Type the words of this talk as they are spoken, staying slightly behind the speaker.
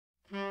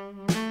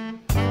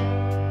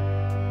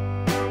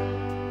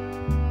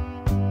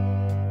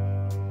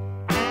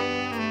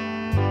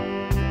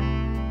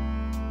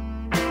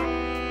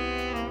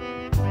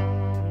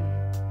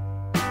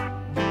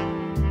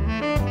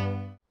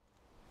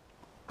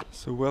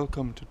So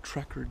welcome to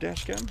Tracker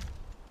Dashcam.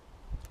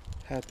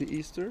 Happy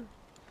Easter.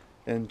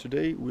 And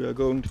today we are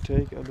going to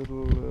take a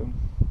little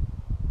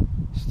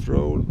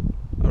stroll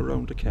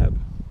around the cab.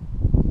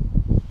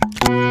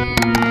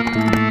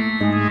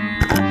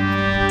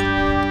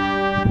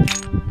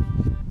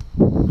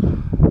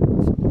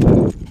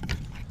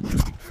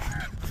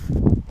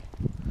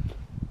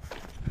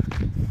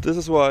 This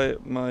is why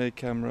my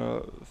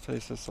camera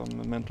faces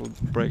some mental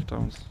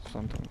breakdowns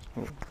sometimes.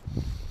 Oh.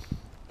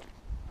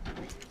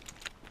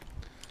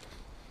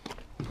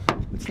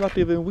 It's not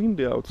even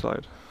windy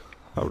outside.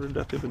 How did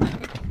that even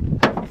happen?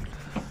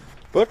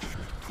 But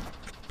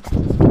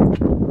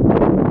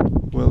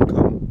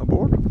welcome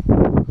aboard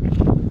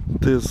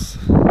this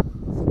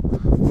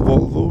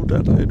Volvo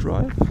that I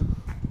drive.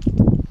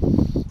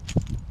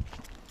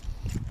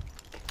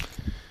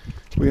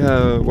 We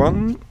have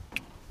 1,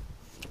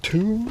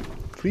 2,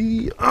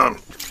 3,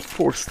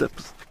 4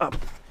 steps up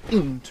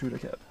into the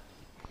cab.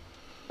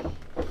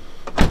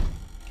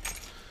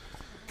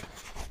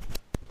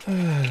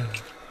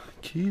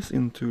 Keys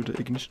into the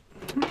ignition.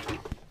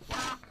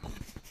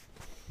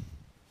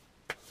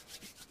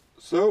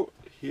 So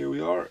here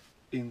we are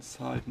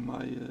inside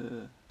my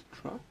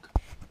truck,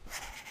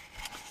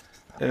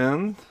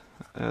 and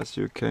as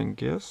you can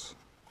guess,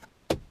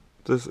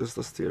 this is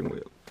the steering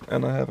wheel,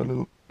 and I have a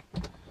little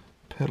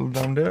pedal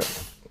down there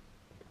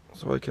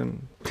so I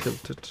can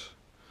tilt it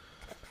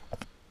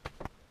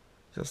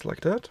just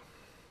like that.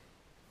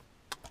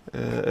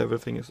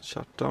 Everything is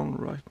shut down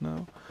right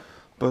now,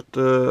 but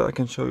I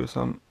can show you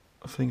some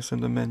things in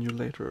the menu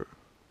later.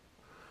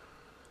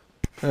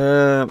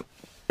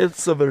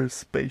 It's a very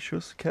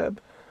spacious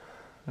cab.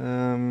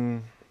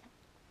 The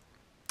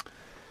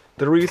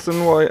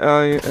reason why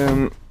I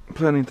am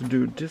planning to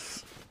do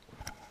this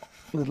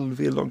little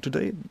vlog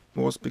today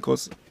was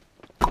because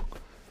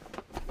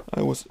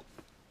I was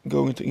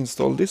going to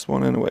install this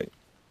one anyway,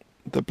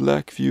 the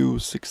Blackview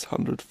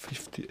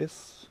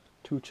 650S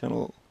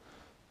 2-channel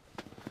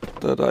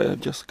that I have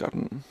just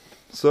gotten.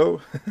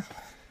 So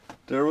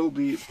there will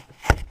be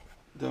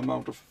the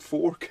amount of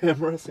 4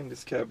 cameras in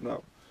this cab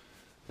now.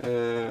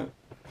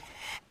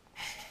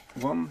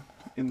 One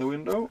in the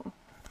window,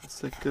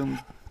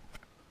 second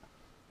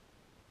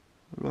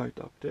right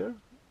up there,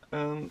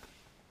 and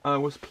I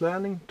was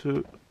planning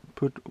to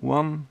put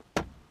one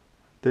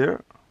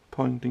there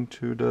pointing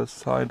to the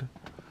side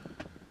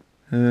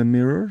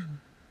mirror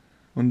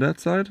on that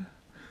side,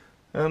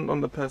 and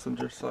on the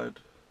passenger side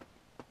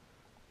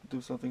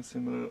do something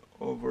similar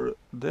over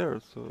there.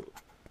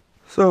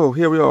 So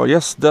here we are.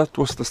 Yes, that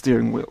was the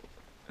steering wheel,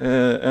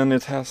 and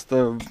it has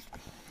the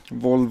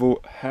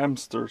Volvo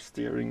hamster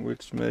steering,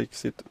 which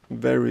makes it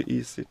very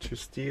easy to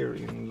steer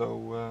in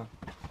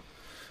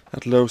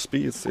at low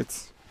speeds.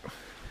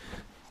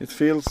 It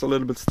feels a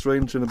little bit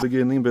strange in the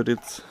beginning, but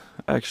it's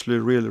actually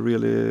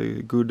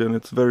really good, and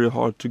it's very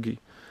hard to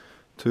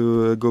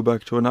go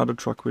back to another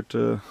truck with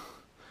a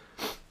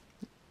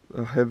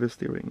heavy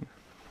steering.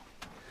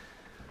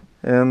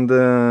 And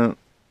the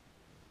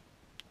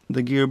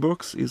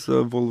gearbox is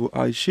a Volvo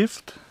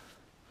I-Shift,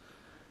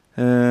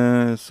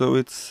 so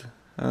it's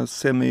a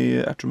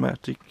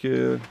semi-automatic,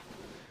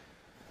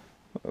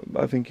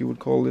 I think you would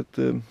call it.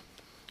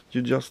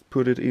 You just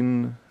put it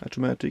in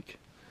automatic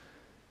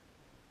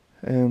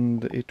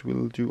and it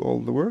will do all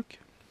the work,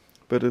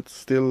 but it's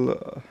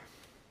still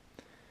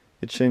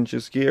it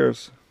changes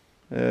gears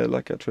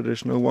like a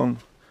traditional one,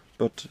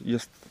 but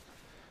just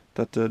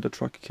that the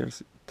truck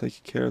takes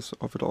care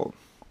of it all.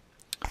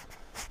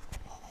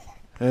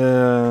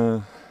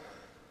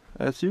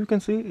 As you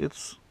can see,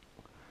 it's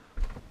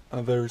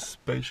a very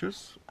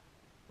spacious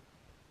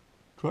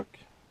truck.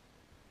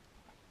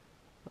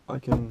 I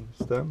can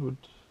stand with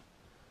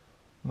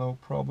no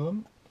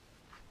problem.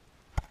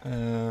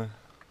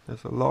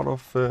 There's a lot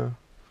of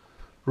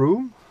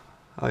room.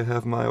 I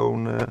have my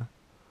own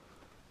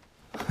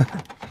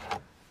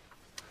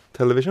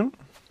television,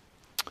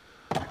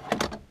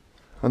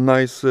 a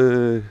nice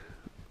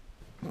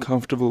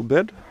comfortable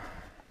bed,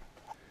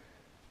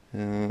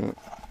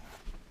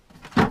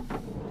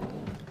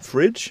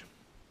 fridge,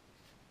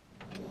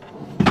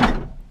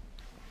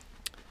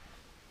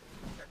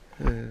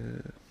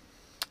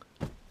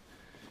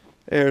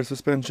 air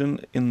suspension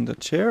in the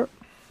chair,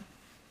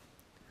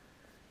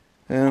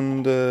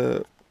 and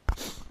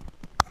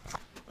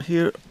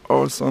here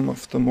are some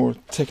of the more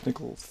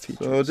technical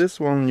features. So this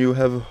one you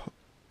have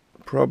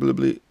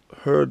probably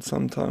heard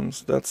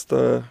sometimes. That's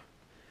the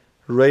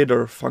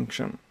radar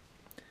function.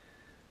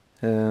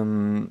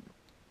 In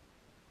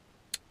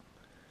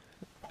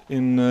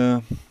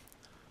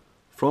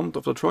front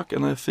of the truck,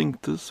 and I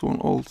think this one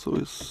also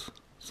is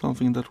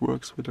something that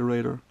works with the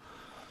radar.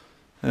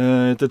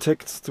 It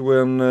detects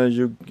when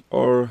you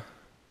are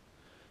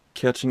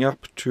catching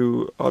up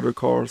to other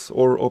cars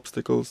or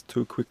obstacles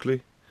too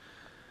quickly,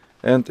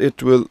 and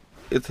it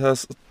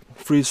has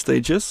 3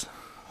 stages.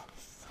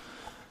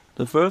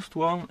 The first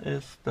one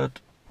is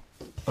that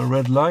a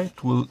red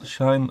light will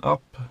shine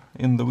up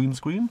in the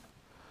windscreen,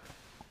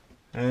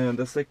 and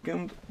the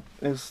second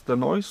is the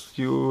noise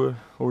you,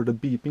 or the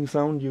beeping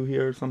sound you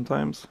hear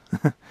sometimes.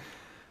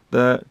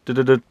 The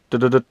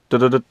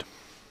da-da-da-da-da-da-da-da.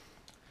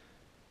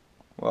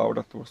 Wow,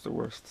 that was the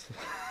worst.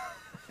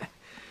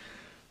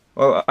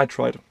 Well, I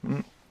tried.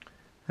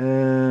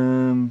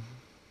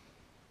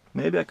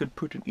 Maybe I could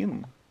put it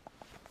in.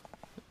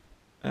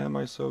 Am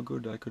I so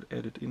good I could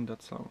edit in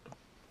that sound?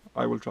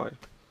 I will try.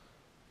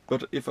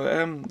 But if I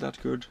am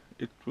that good,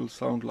 it will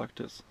sound like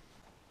this.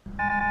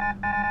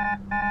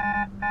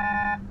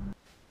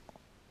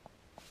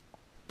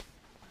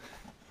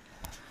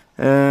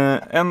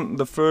 And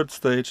the third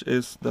stage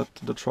is that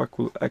the truck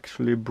will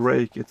actually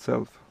brake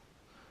itself.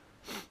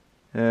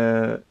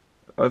 I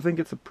think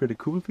it's a pretty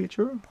cool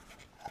feature,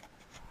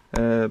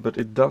 but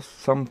it does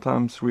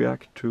sometimes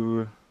react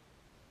to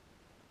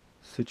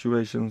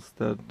situations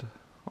that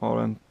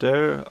aren't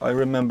there. I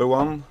remember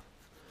one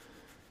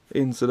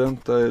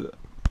incident that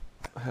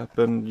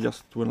happened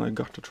just when I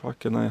got the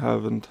truck and I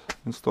haven't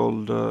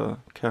installed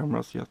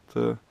cameras yet.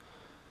 The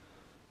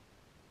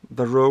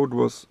road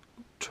was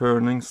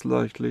turning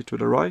slightly to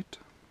the right,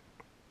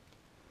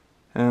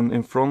 and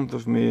in front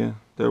of me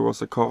there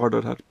was a car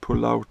that had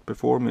pulled out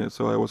before me,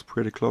 so I was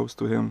pretty close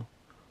to him.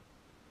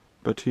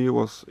 But he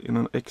was in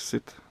an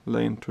exit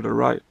lane to the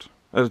right,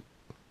 to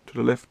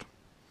the left.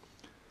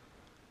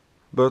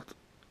 But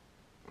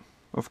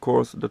of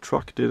course the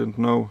truck didn't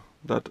know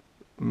that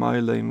my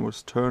lane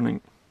was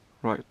turning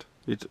right.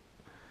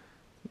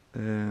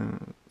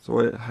 So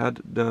I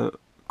had the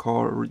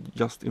car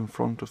just in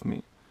front of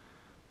me,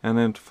 and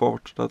it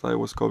thought that I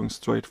was going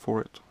straight for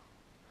it.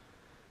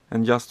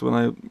 And just when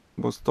I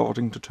was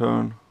starting to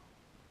turn,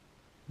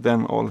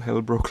 then all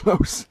hell broke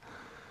loose.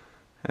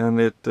 And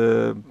it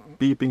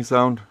beeping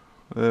sound,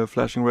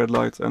 flashing red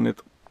lights, and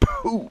it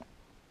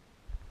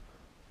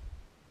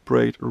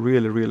braked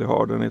really, really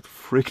hard, and it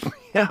freaked me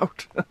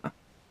out.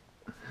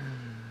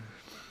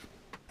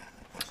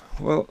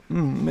 Well,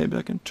 maybe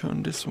I can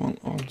turn this one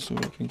on so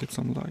I can get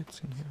some lights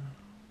in here.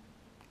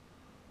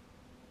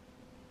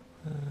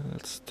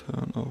 Let's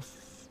turn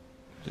off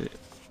the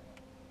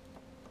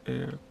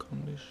air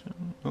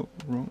condition. Oh,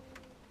 wrong.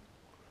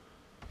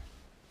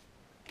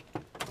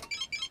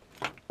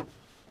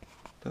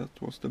 That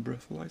was the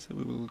breathalyzer.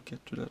 We will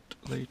get to that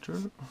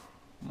later.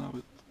 Now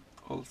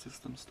all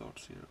system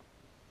starts here.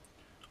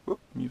 Whoop,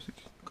 music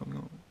coming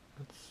on.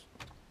 Let's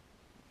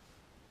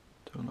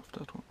turn off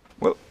that one.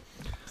 Well,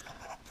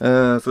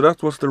 so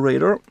that was the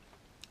radar.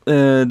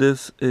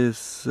 This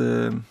is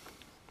the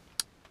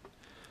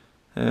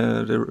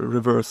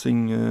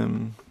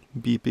reversing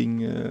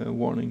beeping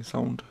warning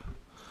sound.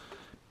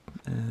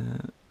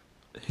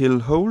 Hill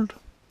hold.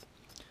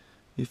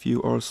 If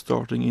you are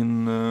starting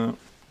in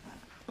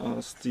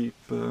a steep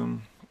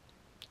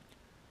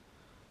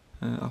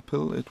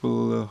uphill, it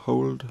will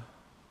hold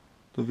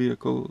the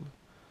vehicle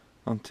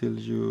until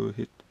you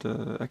hit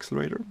the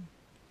accelerator.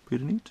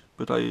 Pretty neat,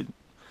 but I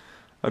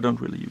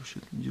don't really use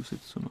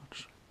it so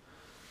much.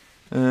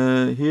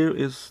 Here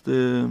is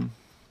the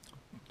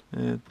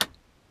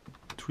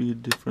 3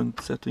 different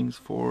settings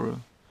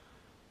for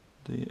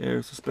the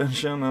air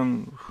suspension,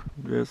 and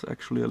there's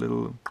actually a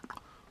little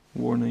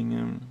warning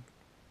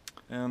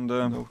and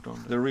note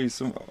on the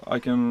reason I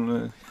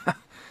can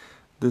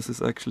this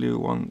is actually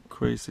one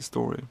crazy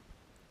story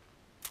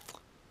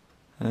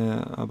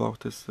about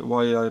this,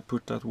 why I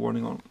put that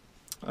warning on.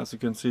 As you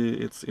can see,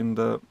 it's in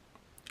the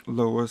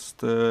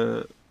lowest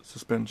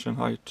suspension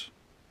height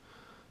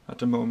at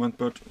the moment,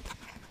 but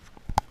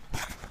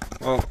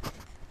well,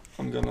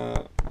 I'm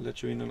gonna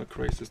let you in on a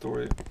crazy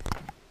story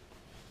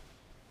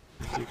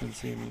if you can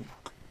see me.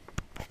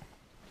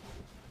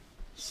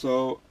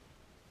 So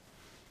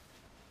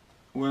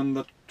when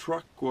the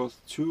truck was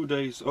 2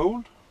 days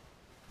old,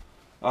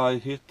 I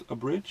hit a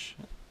bridge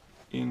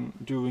in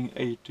doing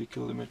 80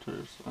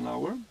 kilometers an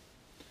hour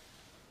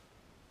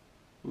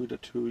with a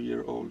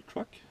 2-year-old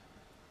truck.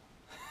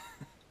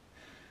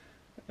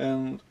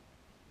 And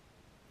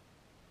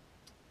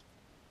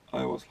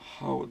I was,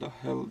 how the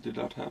hell did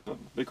that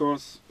happen?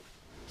 Because,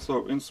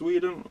 so in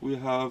Sweden we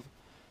have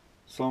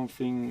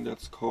something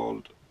that's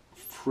called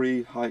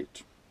free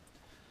height.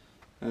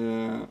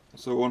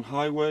 So on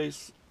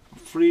highways,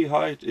 free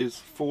height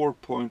is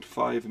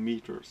 4.5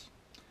 meters.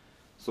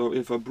 So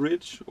if a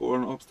bridge or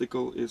an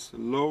obstacle is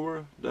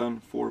lower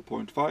than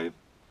 4.5,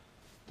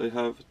 they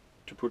have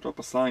to put up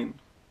a sign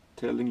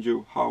telling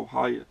you how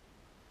high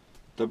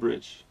the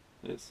bridge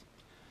is.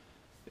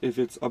 If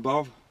it's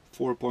above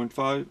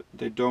 4.5,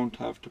 they don't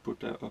have to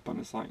put up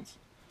any signs.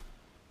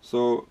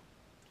 So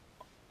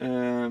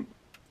you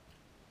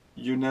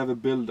never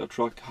build a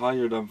truck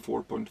higher than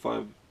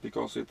 4.5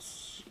 because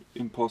it's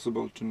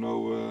impossible to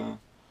know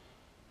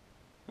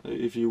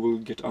if you will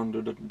get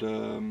under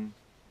the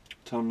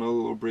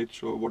tunnel or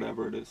bridge or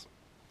whatever it is.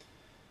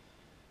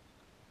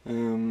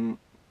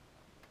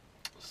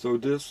 So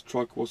this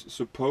truck was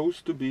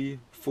supposed to be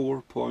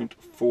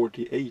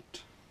 4.48,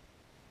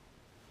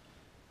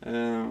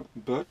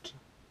 but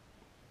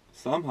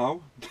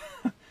somehow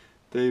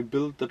they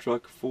built the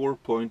truck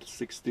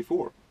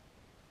 4.64.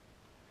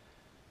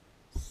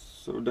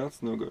 So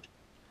that's no good.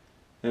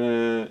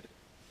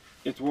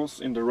 It was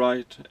in the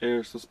right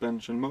air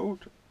suspension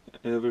mode.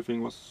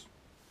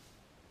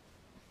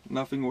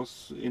 Nothing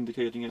was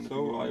indicating anything.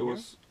 So I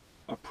was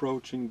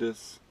approaching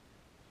this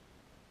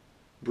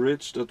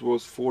bridge that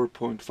was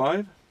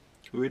 4.5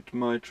 with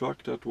my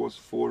truck that was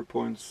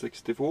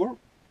 4.64.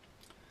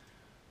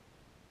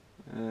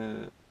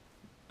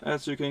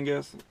 As you can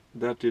guess,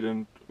 that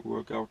didn't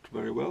work out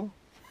very well.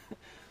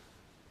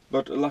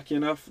 But lucky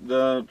enough,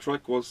 the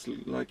truck was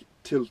like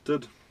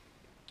tilted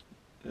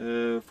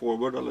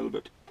forward a little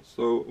bit.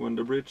 So when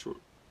the bridge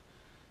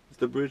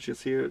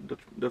is here,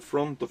 the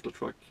front of the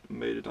truck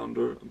made it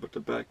under, but the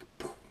back,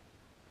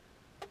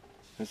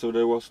 and so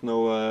there was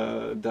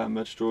no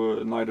damage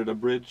to neither the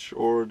bridge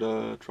or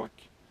the truck.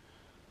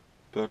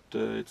 But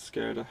it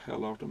scared the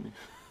hell out of me.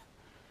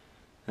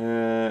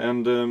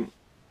 And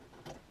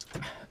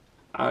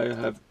I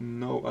have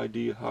no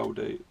idea how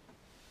they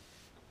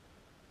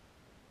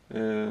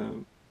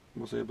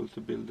was able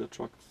to build a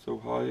truck so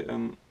high,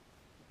 and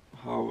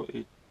how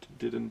it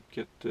didn't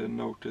get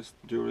noticed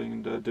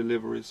during the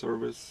delivery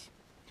service.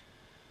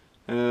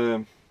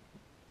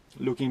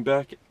 Looking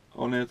back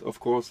on it, of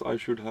course, I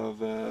should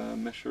have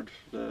measured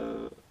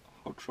how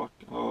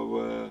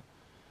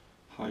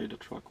high the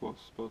truck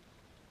was, but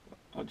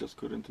I just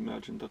couldn't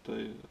imagine that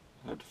they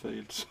had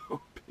failed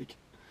so big.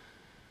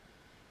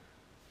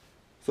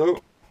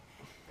 So,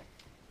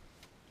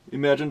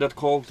 imagine that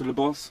call to the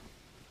boss.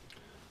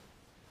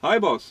 Hi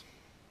boss,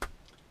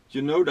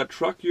 you know that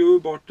truck you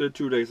bought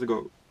 2 days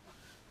ago?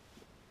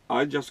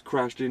 I just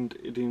crashed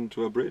it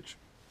into a bridge.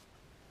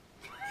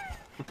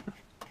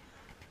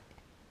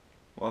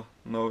 Well,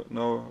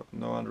 no,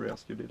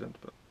 Andreas, you didn't,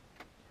 but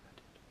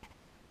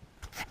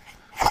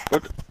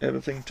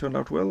everything turned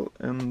out well,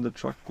 and the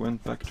truck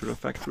went back to the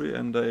factory,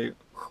 and they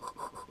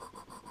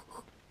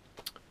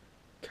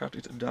cut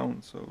it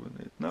down, so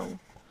now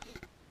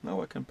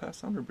I can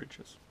pass under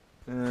bridges.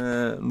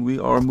 We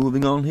are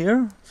moving on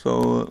here,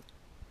 so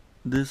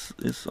this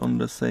is on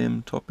the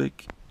same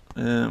topic.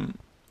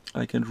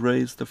 I can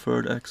raise the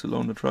third axle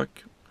on the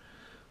truck,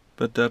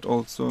 but that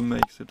also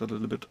makes it a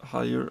little bit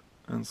higher,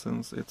 and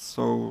since it's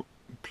so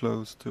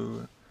close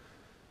to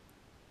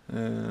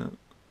the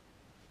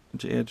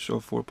edge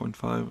of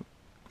 4.5,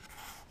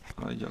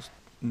 I just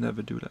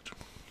never do that.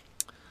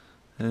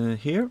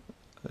 Here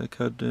I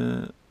could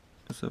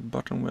there's a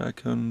button where I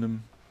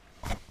can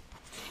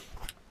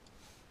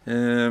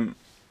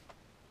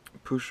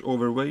push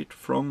overweight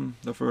from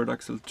the third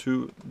axle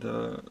to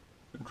the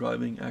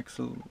driving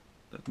axle.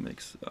 That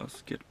makes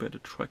us get better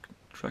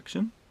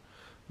traction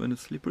when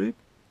it's slippery.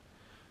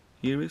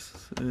 Here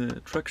is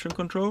traction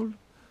control,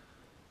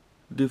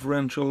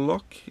 differential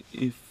lock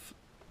if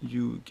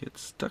you get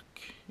stuck.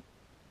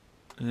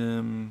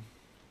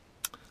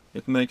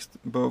 It makes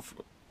both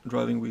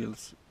driving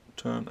wheels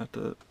turn at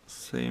the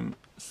same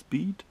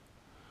speed.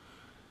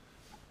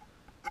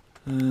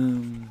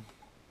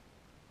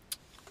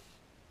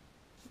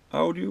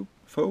 Audio,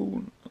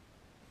 phone.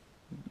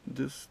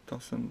 This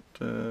doesn't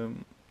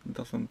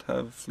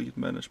have fleet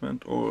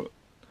management or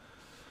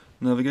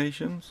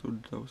navigation, so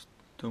those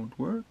don't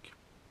work.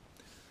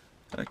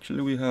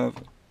 Actually, we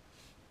have.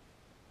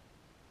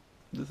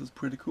 This is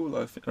pretty cool.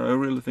 I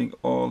really think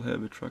all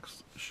heavy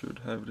trucks should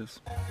have this.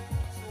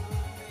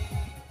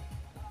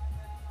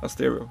 A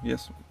stereo,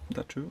 yes,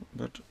 that too,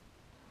 but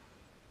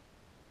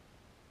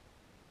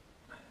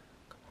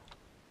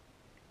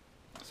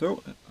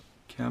so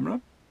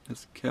camera.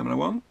 It's camera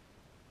 1.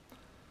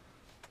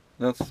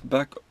 That's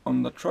back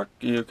on the truck.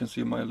 You can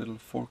see my little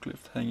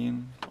forklift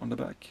hanging on the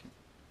back,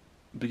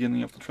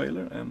 beginning of the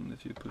trailer, and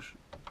if you push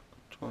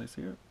twice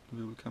here,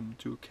 we will come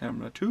to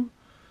camera 2,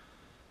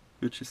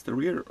 which is the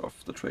rear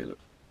of the trailer.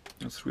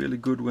 It's really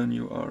good when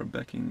you are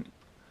backing,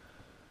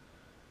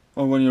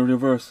 or when you're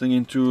reversing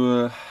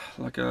into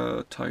like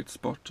a tight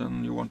spot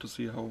and you want to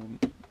see how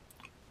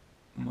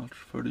much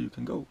further you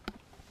can go.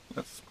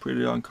 That's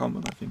pretty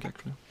uncommon, I think,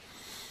 actually.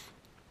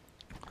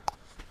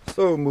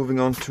 So moving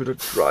on to the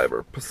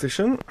driver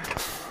position.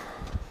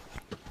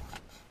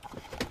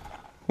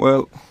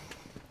 Well,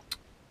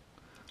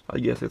 I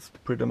guess it's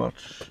pretty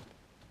much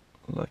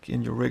like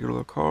in your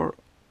regular car.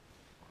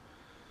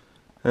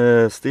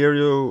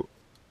 Stereo,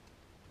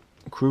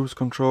 cruise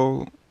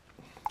control.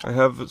 I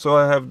have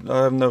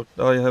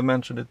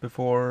mentioned it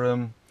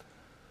before.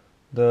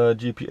 The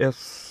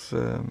GPS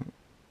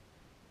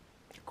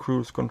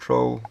cruise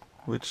control,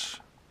 which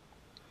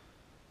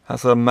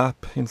has a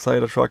map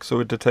inside the truck, so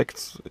it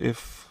detects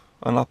if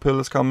an uphill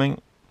is coming,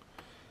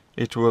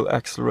 it will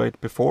accelerate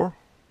before.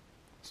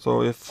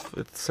 So if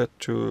it's set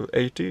to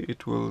 80,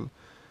 it will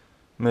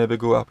maybe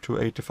go up to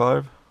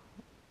 85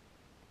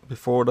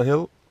 before the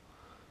hill.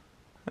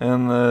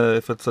 And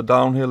if it's a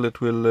downhill,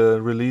 it will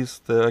release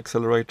the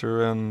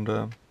accelerator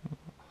and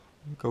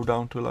go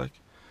down to like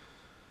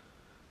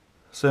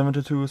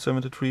 72,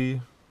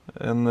 73,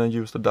 and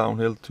use the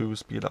downhill to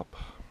speed up.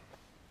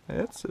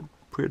 It's a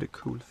pretty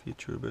cool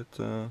feature,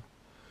 but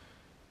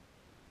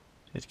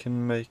it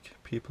can make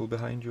people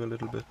behind you a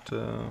little bit,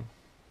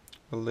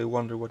 well, they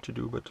wonder what you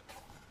do, but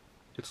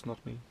it's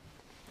not me.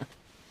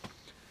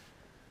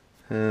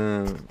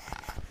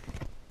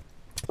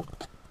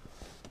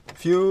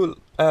 Fuel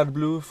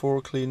AdBlue for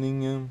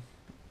cleaning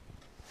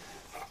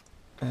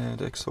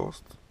the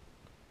exhaust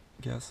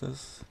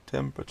gases,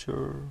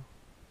 temperature,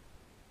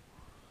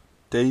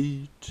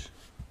 date,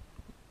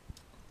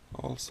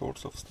 all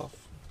sorts of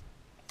stuff.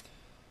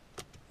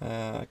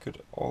 I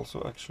could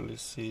also actually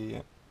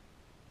see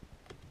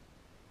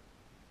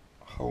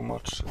how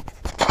much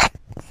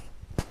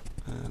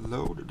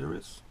load there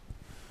is.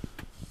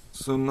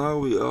 So now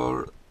we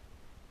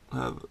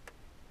have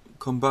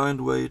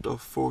combined weight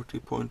of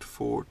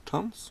 40.4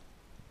 tons,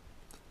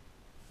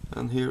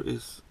 and here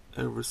is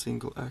every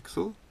single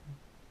axle,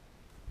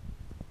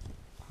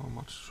 how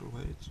much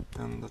weight,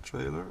 and the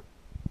trailer.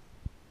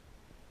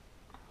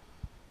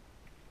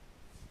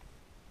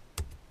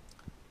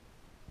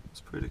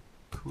 It's pretty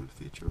cool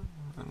feature,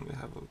 and we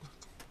have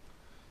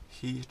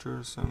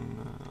heaters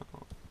and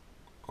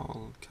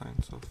all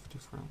kinds of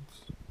different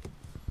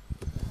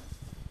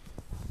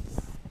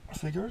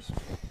figures.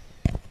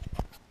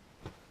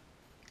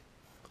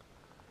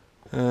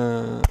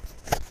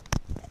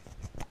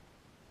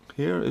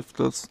 Here, if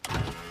that's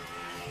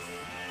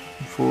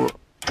for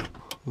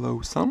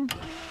low sun,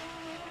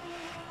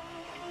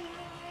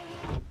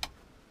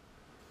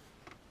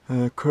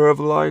 curve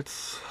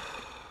lights,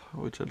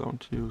 which I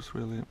don't use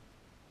really,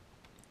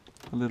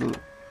 a little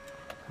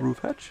roof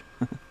hatch,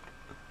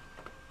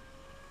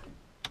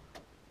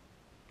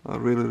 a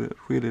really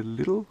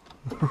little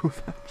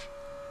roof hatch.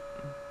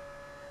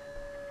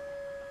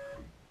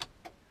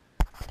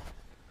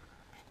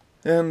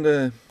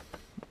 And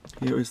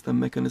here is the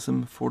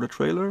mechanism for the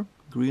trailer.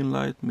 Green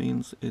light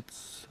means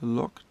it's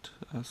locked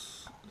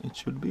as it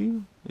should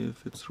be.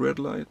 If it's red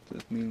light,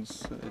 that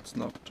means it's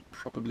not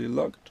properly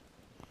locked.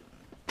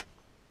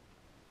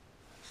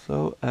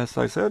 So, as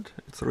I said,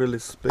 it's a really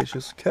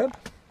spacious cab,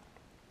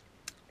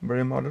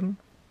 very modern,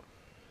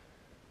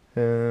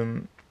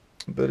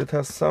 but it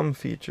has some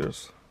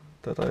features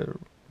that I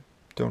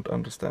don't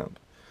understand.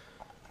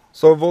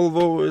 So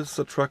Volvo is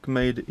a truck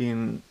made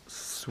in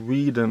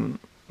Sweden,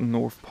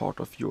 north part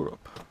of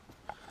Europe,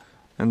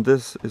 and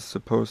this is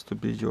supposed to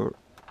be your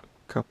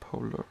cup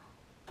holder,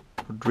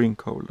 or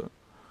drink holder.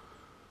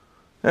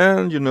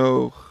 And you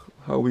know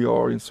how we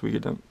are in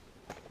Sweden.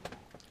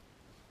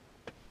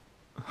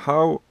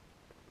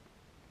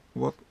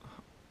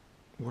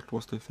 What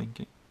was they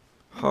thinking?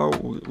 How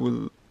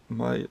will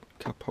my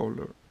cup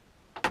holder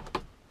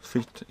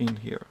fit in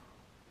here?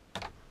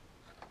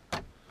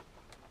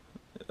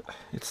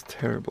 It's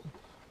terrible.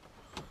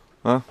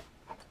 Huh?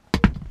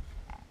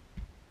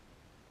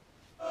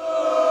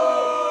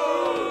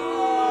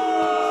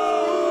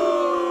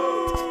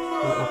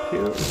 So up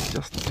here is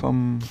just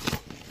some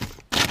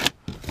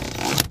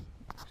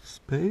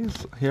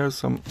space. Here's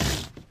some.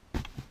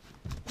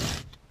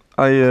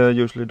 I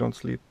usually don't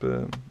sleep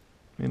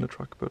in a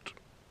truck, but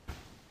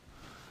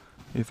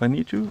if I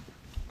need to,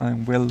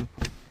 I'm well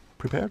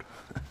prepared.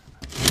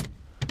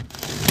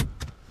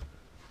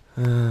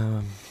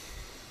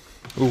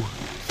 Oh,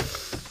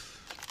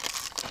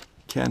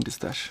 candy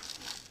stash.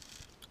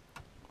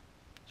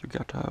 You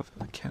gotta have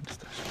a candy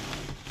stash.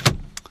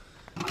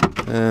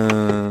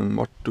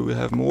 What do we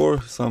have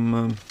more?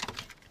 Some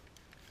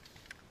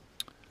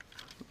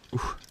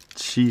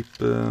cheap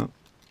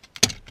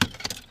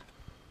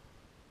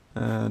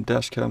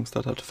dash cams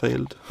that had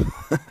failed.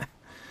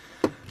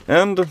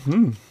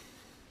 And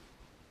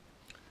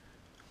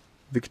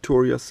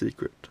Victoria's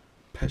Secret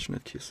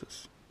Passionate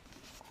Kisses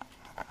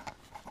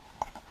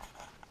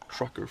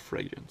trucker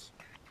fragrance.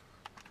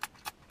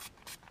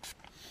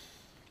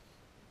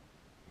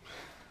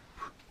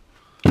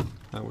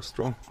 That was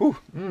strong. Ooh,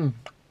 and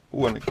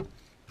I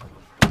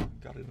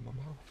got it in my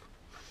mouth.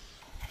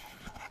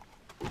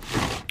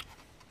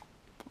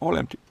 All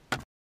empty.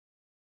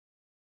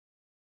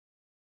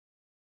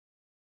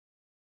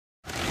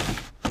 A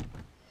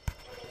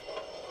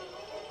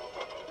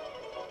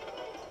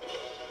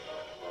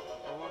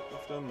lot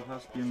of them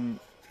has been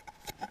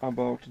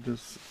about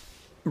this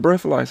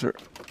breathalyzer.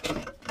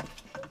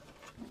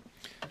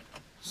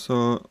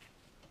 So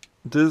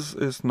this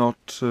is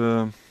not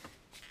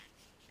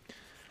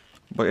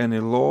by any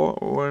law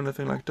or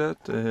anything like that.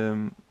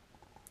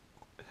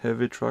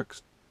 Heavy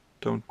trucks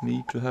don't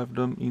need to have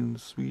them in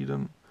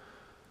Sweden,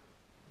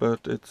 but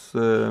it's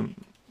a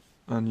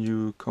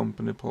new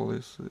company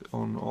policy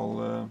on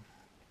all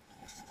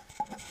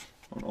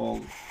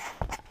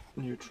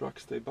new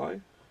trucks they buy.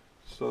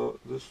 So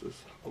this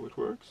is how it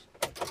works.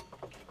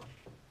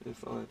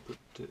 If I put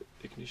the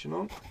ignition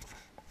on,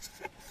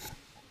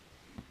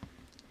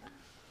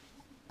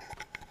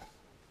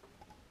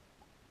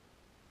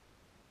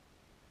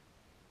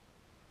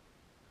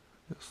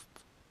 just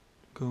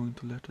going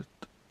to let it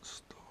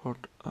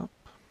start up.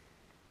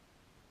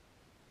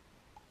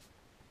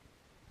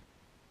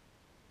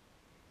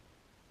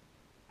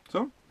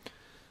 So,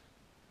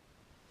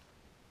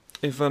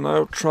 if I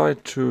now try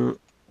to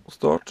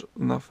start,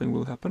 nothing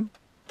will happen.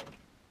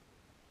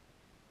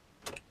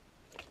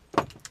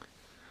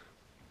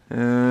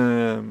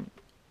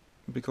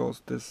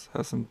 Because this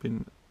hasn't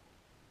been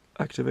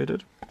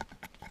activated.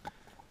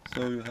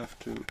 So you have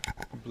to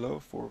blow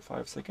for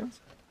 5 seconds.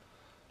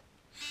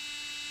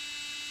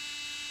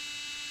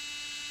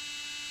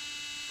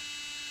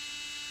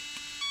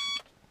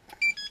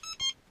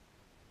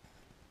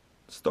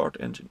 Start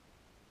engine.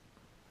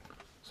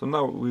 So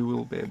now we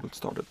will be able to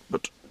start it,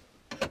 but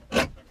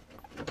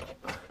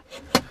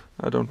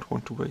I don't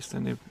want to waste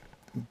any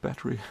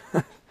battery.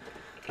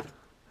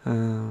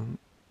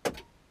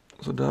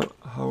 So that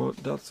how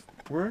that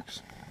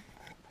works.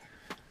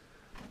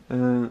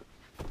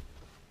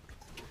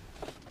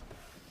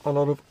 A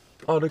lot of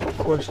other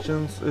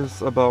questions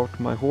is about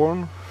my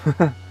horn,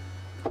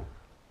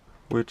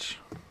 which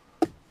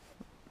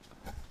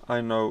I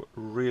know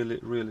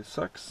really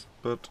sucks,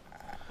 but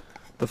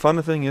the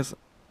funny thing is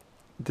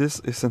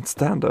this isn't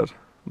standard,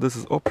 this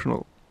is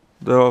optional.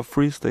 There are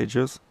 3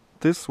 stages.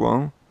 This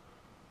one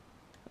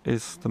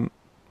is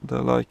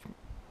the like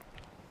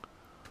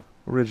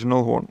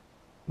original horn.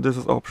 This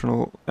is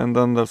optional, and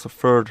then there's a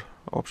third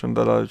option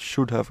that I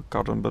should have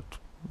gotten, but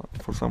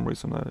for some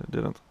reason I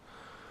didn't.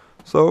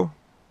 So,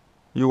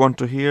 you want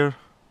to hear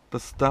the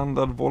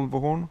standard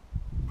Volvo horn?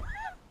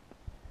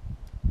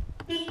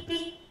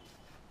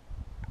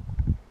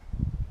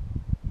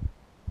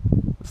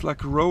 It's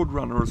like a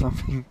Roadrunner or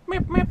something.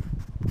 Meep, meep.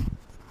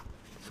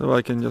 So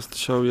I can just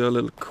show you a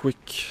little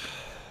quick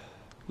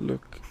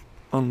look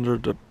under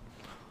the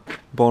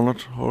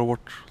bonnet, or what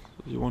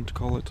you want to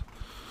call it.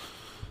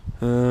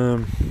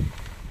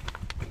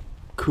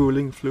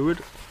 Cooling fluid,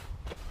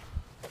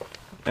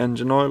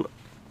 engine oil,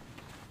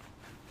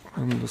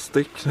 and the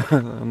stick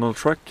and the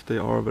track. They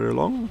are very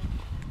long,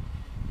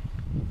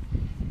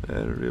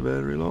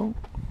 very long.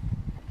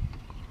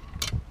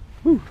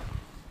 Woo.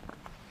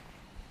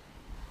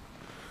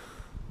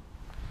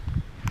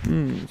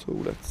 So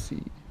let's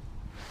see.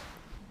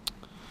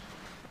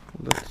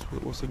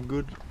 That was a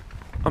good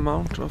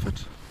amount of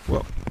it.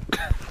 Well,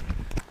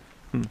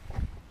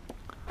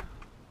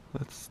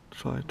 let's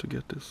try to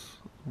get this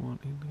one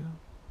in here.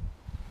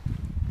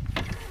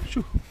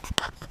 Shoo.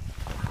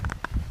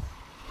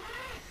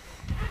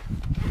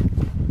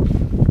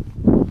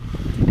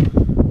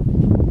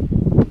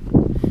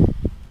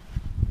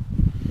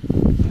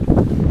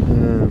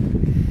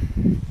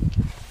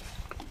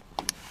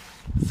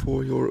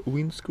 For your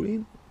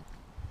windscreen,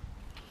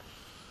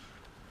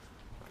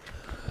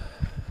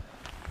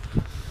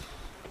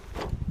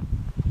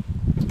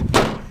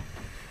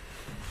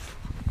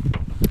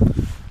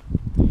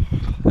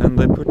 and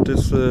I put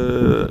this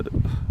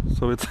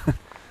so it's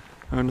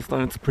I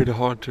understand it's pretty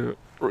hard to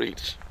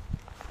reach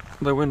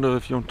the window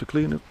if you want to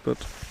clean it, but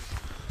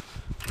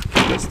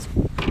just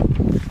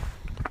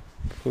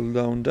pull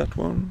down that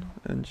one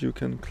and you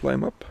can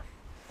climb up.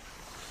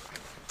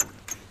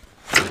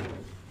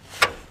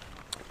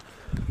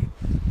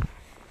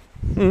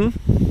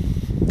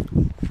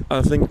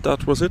 I think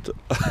that was it.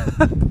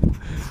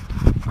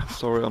 I'm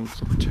sorry, I'm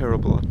so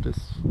terrible at this.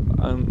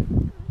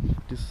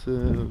 This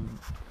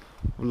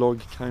vlog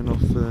kind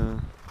of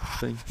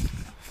thing.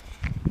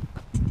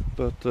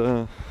 But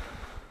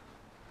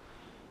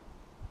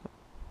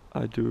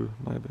I do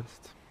my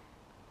best.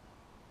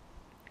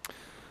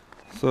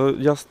 So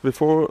just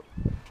before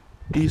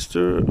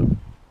Easter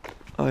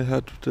I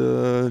had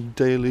the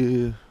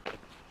daily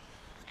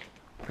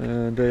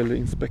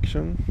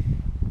inspection.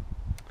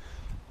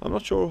 I'm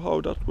not sure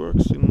how that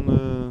works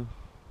in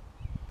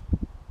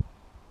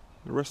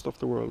the rest of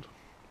the world.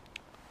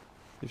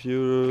 If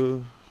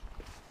you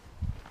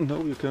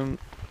know, you can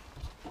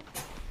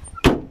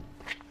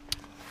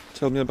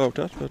tell me about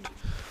that, but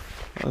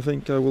I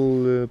think I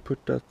will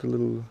put that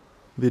little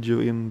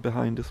video in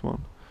behind this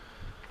one.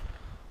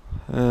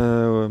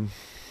 So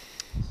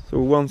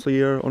once a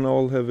year on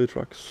all heavy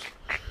trucks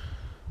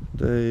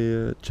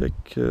they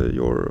check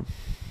your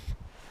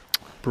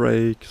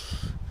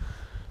brakes,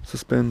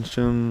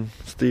 suspension,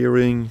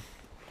 steering,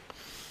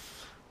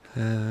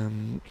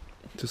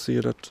 to see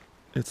that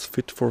it's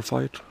fit for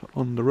fight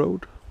on the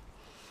road.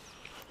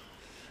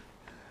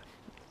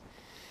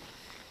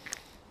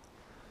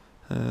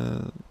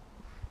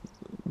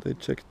 They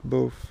checked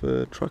both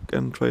truck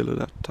and trailer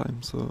that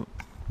time, so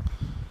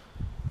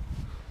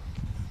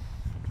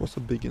it was a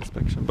big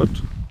inspection, but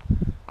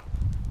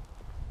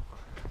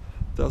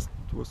that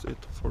was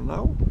it for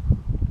now.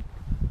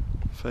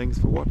 Thanks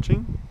for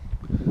watching.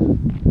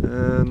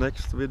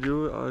 Next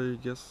video I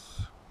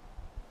guess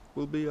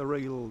will be a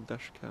regular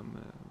dashcam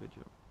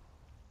video.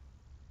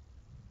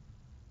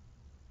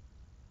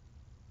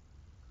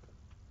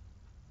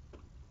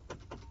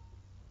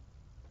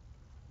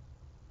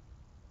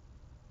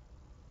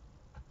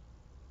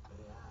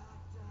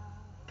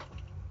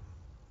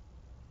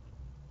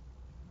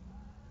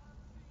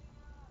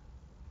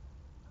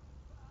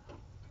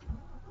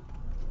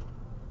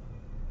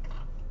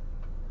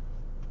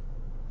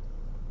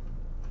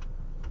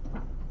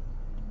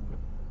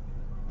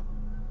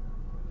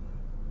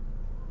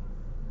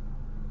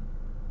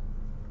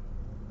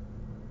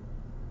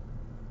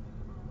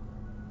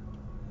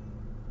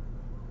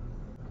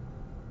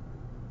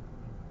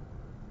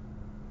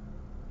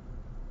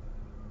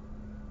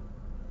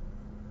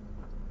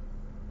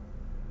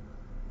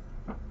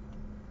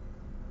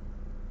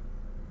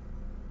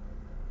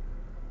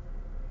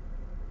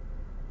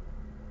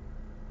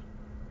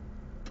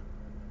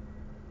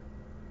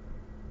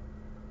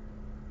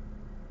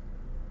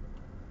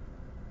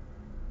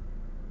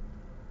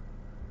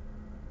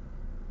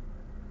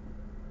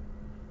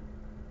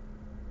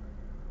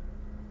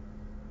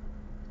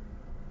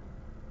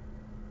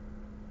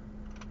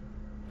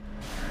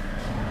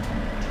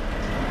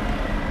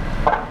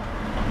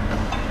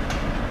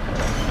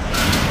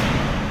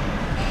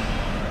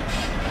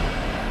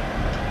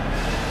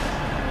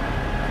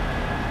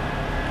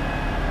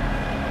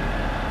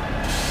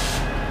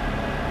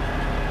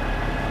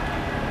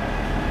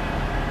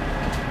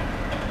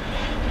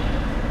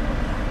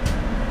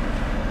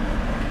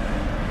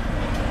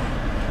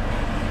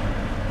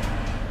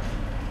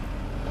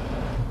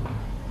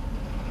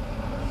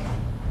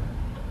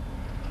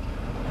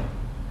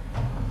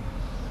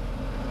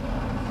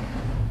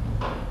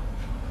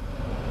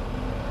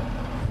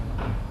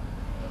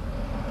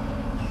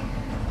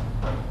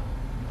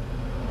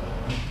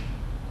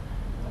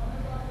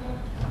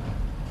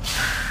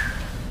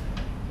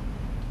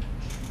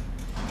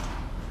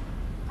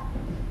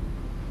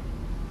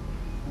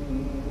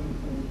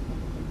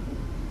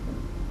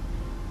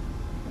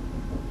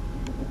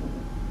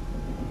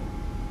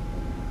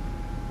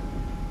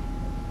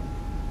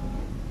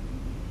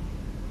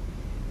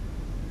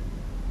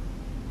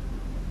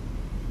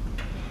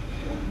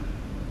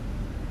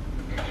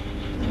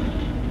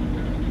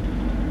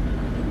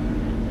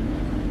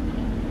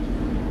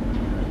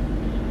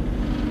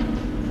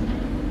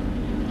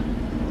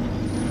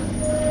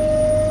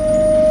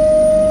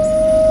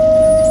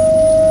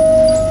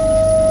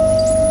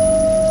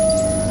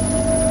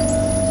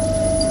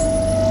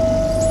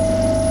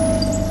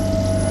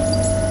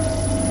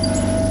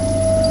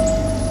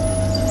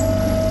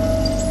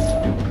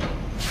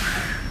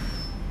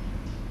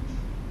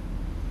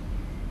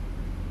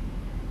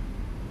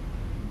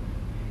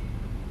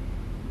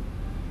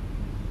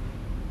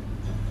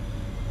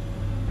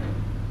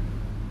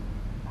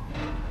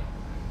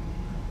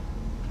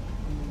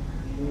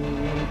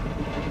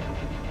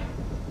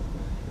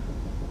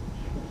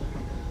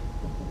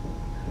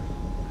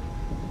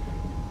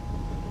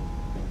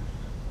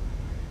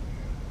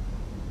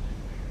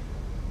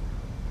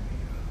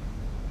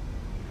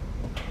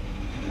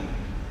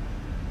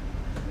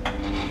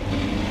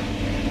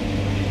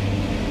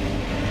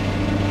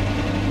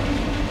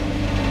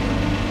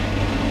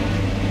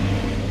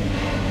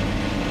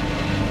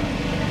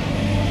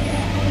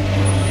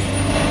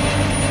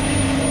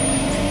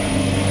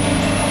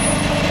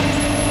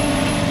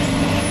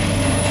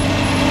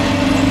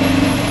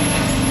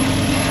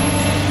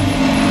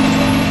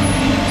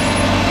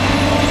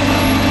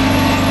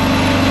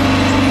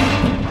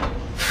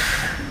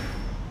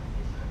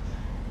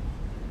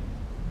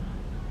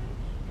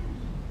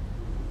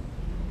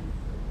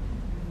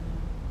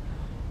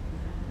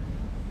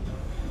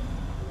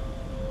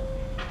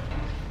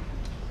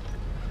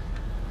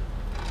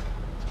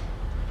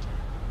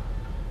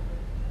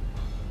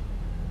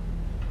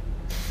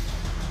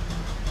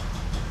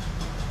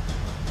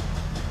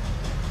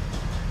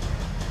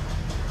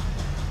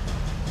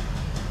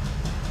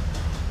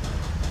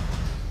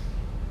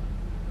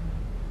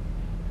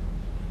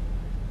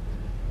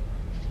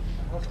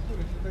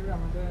 lite grann,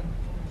 men det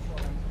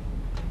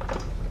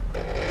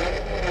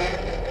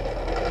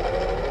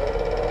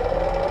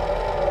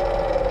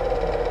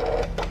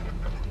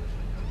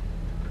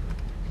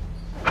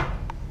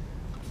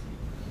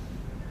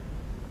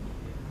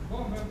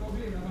bomben på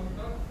bilen har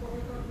plats på